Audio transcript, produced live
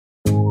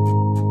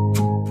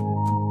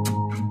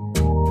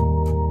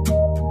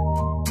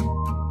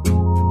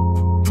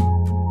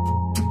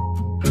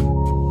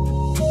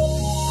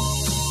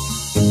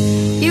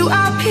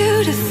are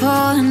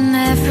beautiful in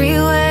every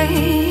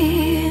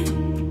way.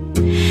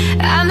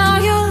 I know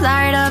you'll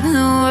light up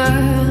the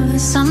world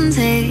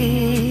someday.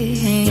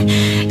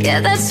 Yeah,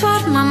 that's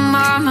what my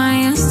mama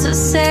used to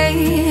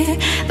say.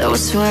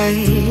 Those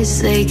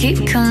words, they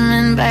keep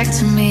coming back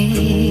to me.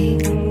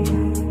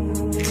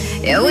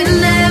 Yeah, we're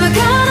never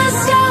gonna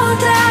slow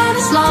down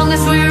as long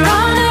as we're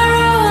on a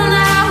roll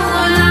now.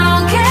 And I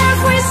don't care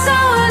if we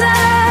sold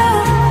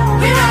out.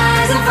 We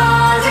rise and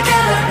fall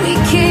together. We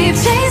keep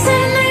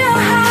chasing new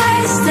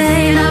highs,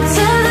 staying up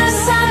till the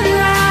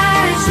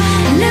sunrise.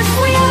 And if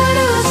we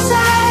lose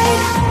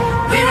sight,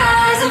 we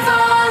rise and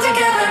fall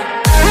together.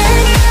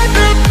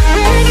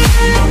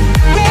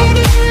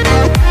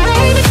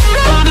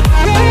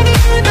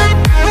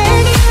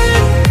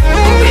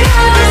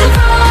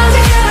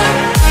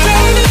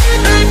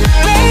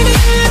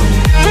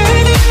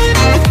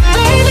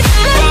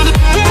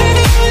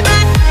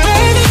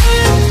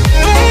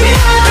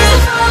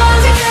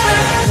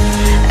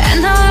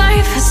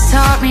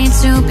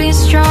 To be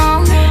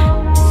strong,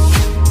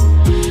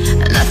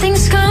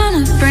 nothing's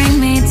gonna bring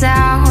me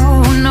down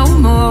no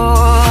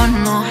more,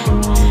 no.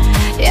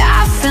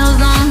 Yeah, I felt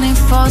lonely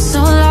for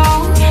so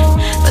long,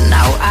 but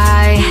now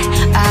I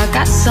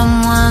got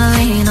someone to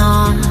lean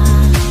on.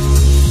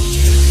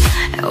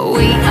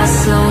 We are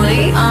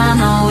slowly on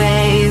our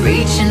way,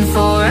 reaching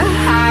for a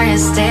higher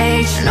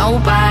stage.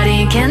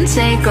 Nobody can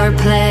take our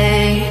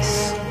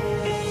place.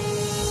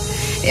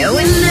 Yeah,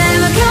 we're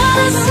never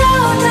gonna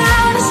slow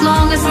down as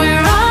long as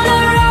we're on